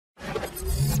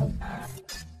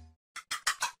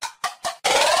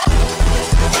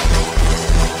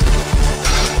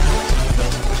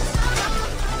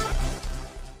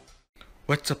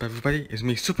What's up everybody, it's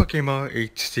me Super Gamer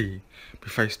HD.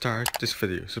 Before I start this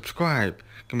video, subscribe,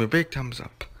 give me a big thumbs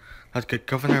up. Let's get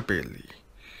Governor Bailey.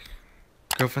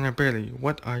 Governor Bailey,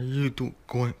 what are you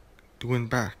doing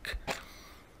back?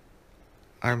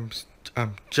 I'm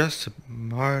just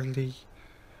Marley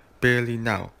Bailey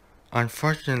now.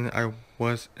 Unfortunately, I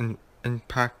was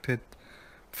impacted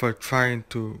for trying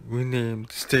to rename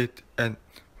the state and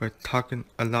we're talking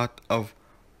a lot of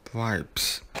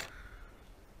bribes.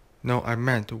 No, I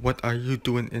meant, what are you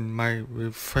doing in my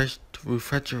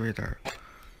refrigerator?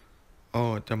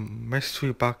 Oh, the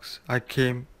mystery box I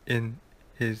came in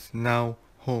is now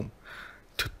home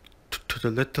to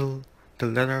the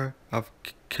letter of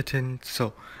kitten,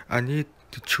 so I need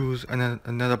to choose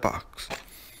another box.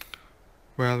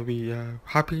 Well, we are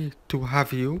happy to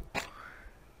have you.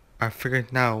 I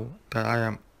figured now that I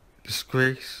am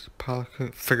disgraced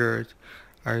public figure,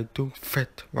 I do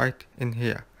fit right in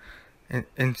here.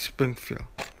 In Springfield.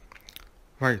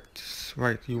 Right,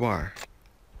 you are.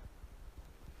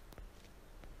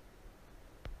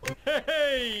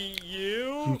 Hey,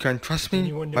 you! You can trust me.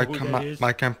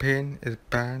 My campaign is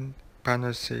banned.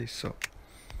 Banners say so.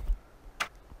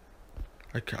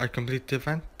 I complete the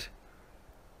event.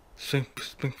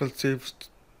 Springfield saves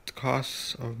the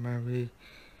costs of Mary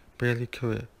Bailey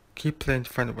career. Keep playing to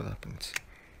find out what happens.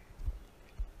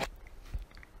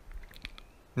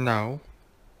 Now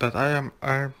that I am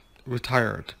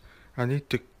retired, I need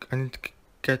to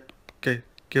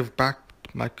give back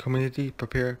to my community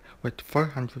prepared with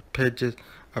 400 pages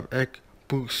of egg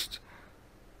boost.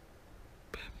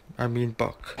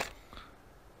 Book.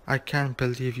 I can't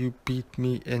believe you beat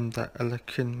me in the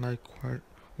election, my court,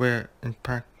 where in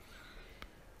fact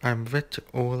I'm rich,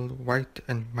 old, white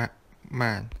and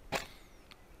man.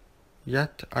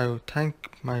 Yet I will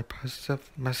thank my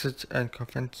positive message and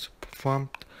conference performed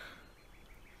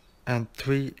and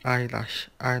 3 eye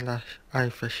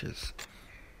fishes.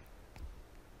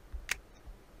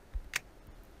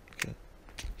 Okay.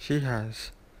 She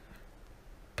has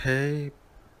brag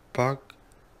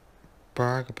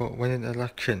about winning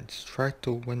elections, try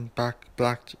to win back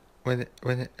at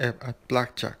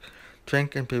blackjack,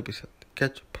 drink and babysit,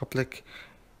 get public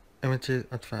images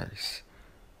advice,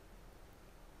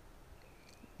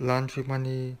 laundry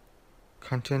money,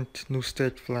 content, new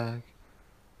state flag,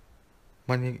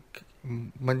 money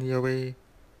away,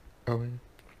 and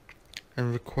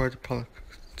record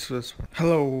politics to this one.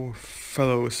 Hello,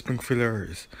 fellow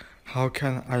Springfielders. How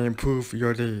can I improve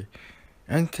your day?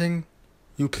 Anything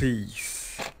you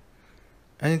please.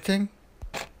 Anything?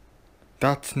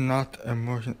 That's not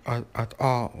emotion at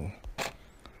all.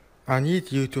 I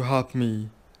need you to help me.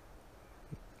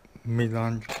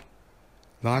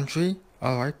 Laundry?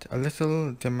 Alright, a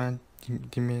little demand,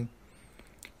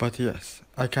 but yes,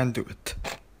 I can do it.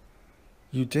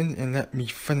 You didn't let me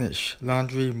finish.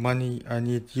 Laundry money, I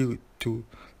need you to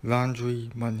laundry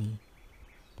money.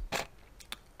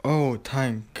 Oh,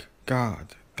 thank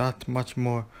God. That's much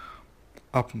more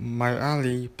up my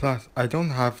alley. Plus, I don't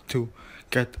have to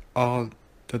get all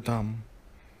the dumb.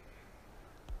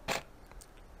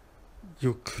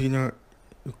 You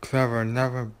clever,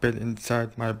 never been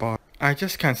inside my bar. I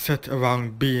just can't sit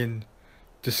around being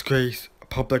disgraced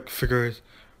public figures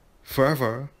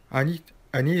forever. I need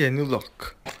a new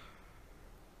look.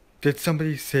 Did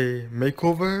somebody say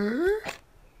makeover?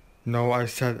 No, I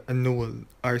said a new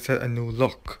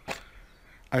look.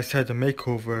 I said a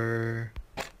makeover.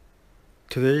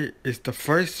 Today is the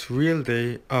first real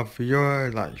day of your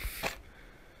life.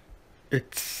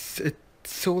 It's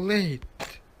so late.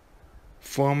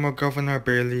 Former Governor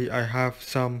Bailey, I have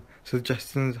some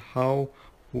suggestions how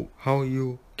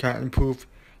you can improve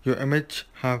your image.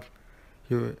 Have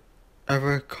you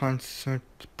ever concerned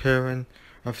pairing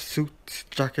of suits,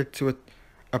 jackets with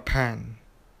a pan?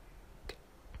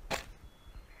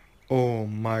 Oh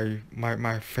my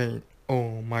faint.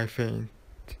 Oh my faint.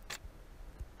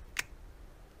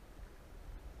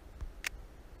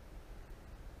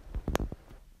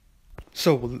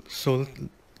 So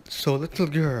little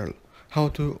girl, how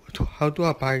do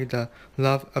I buy the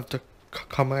love of the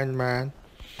common man?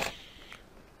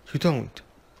 You don't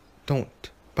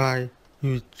buy,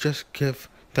 you just give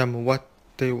them what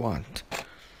they want.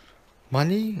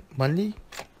 Money?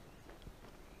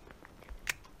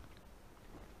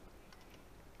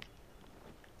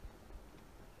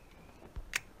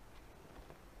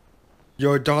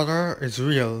 Your daughter is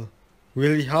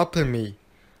really helping me.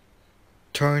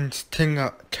 Turns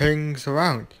things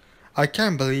around. I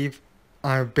can't believe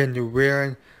I've been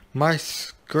wearing my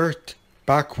skirt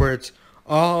backwards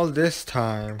all this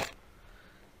time.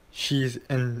 She's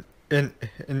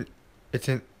it's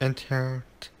an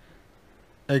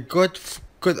a good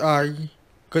eye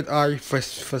for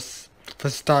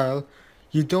style.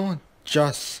 You don't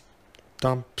just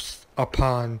thumps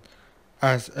upon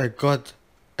as a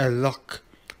look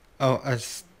or a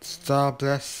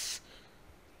starless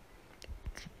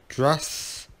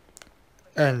dress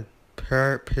and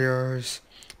pairs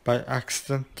by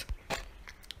accident.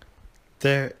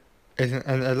 There is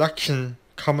an election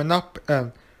coming up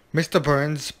and Mr.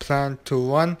 Burns planned to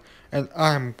run and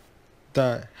I'm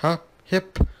the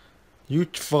hip,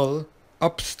 youthful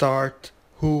upstart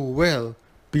who will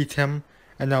beat him,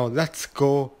 and now let's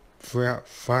go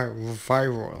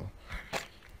viral.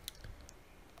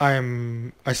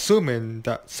 I'm assuming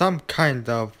that some kind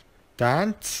of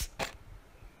dance?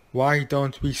 Why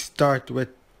don't we start with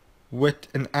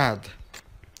an ad?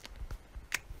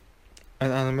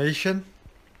 An animation?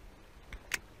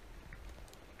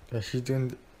 Yeah, she's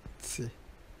doing, let's see.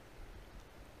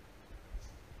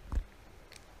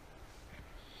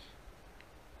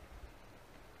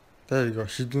 There you go,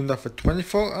 she's doing that for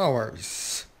 24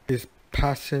 hours. Is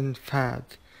passing fad.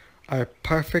 Are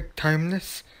perfect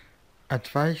timeless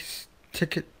advice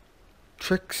ticket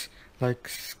tricks like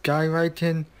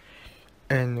skywriting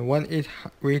and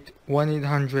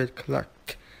 1-800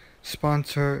 collect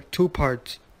sponsor 2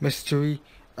 parts mystery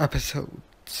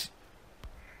episodes.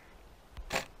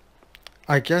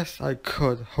 I guess I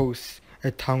could host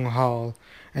a town hall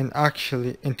and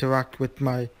actually interact with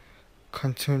my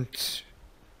constituents.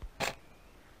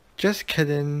 Just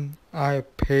kidding, I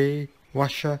pay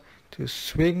Russia to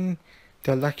swing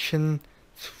the election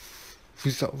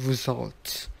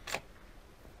results.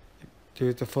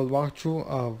 There's the full walkthrough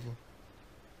of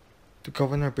the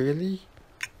Governor Bailey.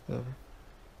 Now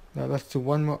let's do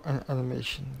one more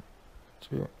animation. So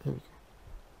here we go.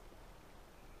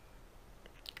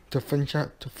 To finish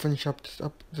up this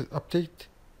update,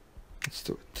 let's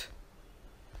do it.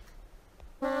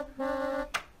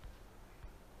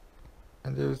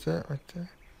 And there's that right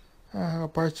there. Ah, a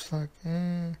barge flag.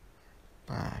 Bang.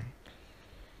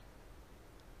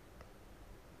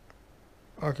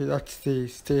 Okay, that's the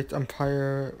State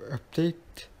Empire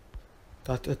update.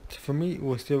 That's it for me.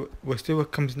 We'll see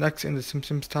what comes next in the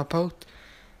Simpsons Tapped.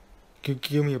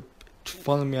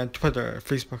 Follow me on Twitter,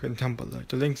 Facebook, and Tumblr.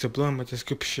 The links are below in my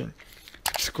description.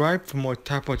 Subscribe for more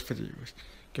Tapped videos.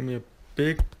 Give me a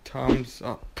big thumbs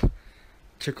up.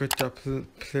 Check out the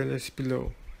playlist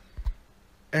below.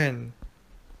 And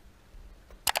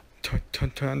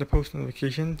turn on the post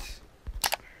notifications.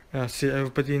 And I'll see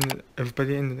everybody in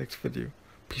the next video.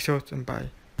 Peace out and bye.